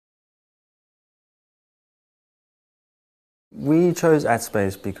We chose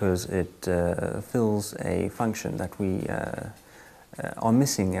AtSpace because it fills a function that we are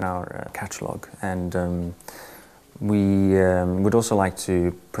missing in our catalogue, and we would also like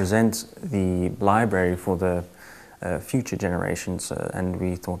to present the library for the future generations, and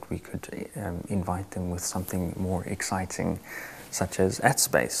we thought we could invite them with something more exciting, such as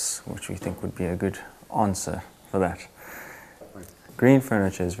AtSpace, which we think would be a good answer for that. Green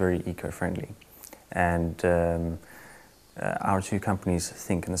furniture is very eco-friendly, and our two companies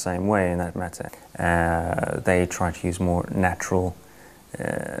think in the same way in that matter. They try to use more natural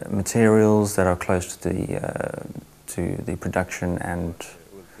materials that are close to the production, and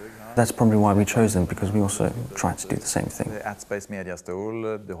that's probably why we chose them, because we also try to do the same thing. AtSpace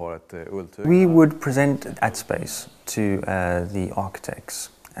mediastol, du har ett ulltyg. We would present AtSpace to the architects,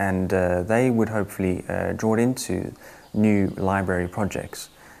 and they would hopefully draw it into new library projects,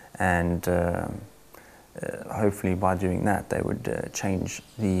 and hopefully by doing that they would change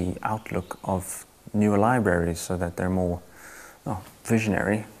the outlook of newer libraries so that they're more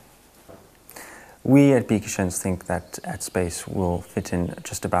visionary. We at Bikesens think that AtSpace will fit in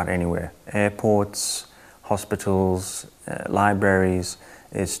just about anywhere. Airports, hospitals, libraries,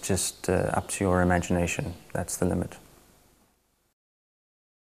 it's just up to your imagination. That's the limit.